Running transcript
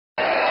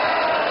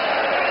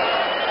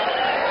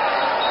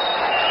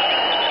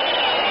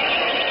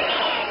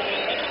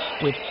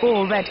With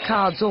 4 red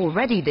cards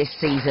already this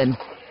season,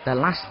 the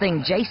last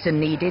thing Jason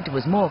needed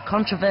was more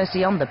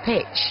controversy on the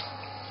pitch.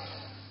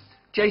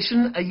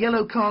 Jason, a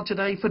yellow card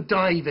today for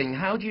diving.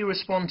 How do you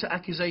respond to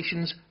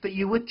accusations that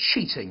you were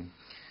cheating?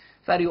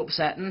 Very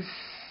upsetting.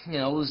 You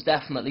know, there was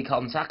definitely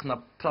contact, and I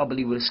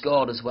probably would have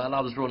scored as well. I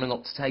was running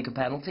up to take a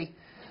penalty.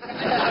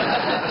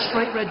 A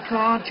straight red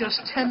card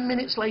just 10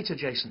 minutes later,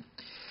 Jason.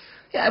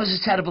 Yeah, it was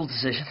a terrible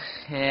decision.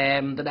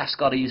 The ref's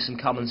got to use some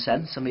common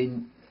sense. I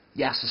mean,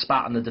 yes, I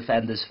spat on the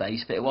defender's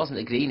face, but it wasn't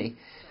a greenie.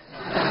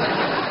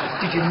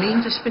 Did you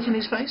mean to spit in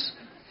his face?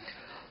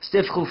 It's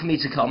difficult for me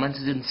to comment.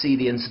 I didn't see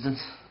the incident.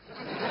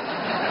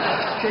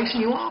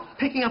 Jason, you are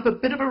picking up a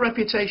bit of a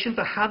reputation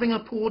for having a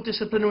poor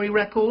disciplinary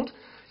record.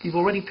 You've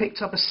already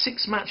picked up a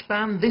 6-match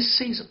ban this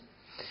season.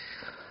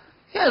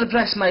 Yeah, the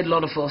press made a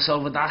lot of fuss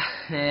over that.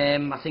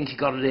 I think you've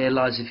got to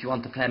realise if you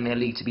want the Premier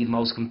League to be the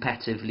most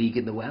competitive league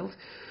in the world,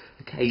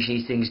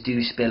 occasionally things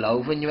do spill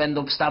over and you end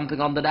up stamping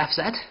on the ref's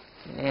head.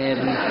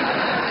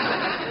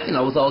 You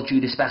know, with all due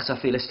respect, I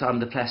feel it's time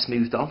the press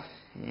moved on.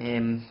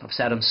 I've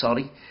said I'm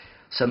sorry,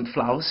 sent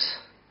flowers,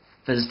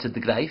 visited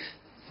the grave.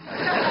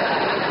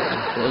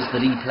 But as the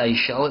replays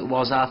show, it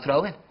was our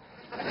throw-in.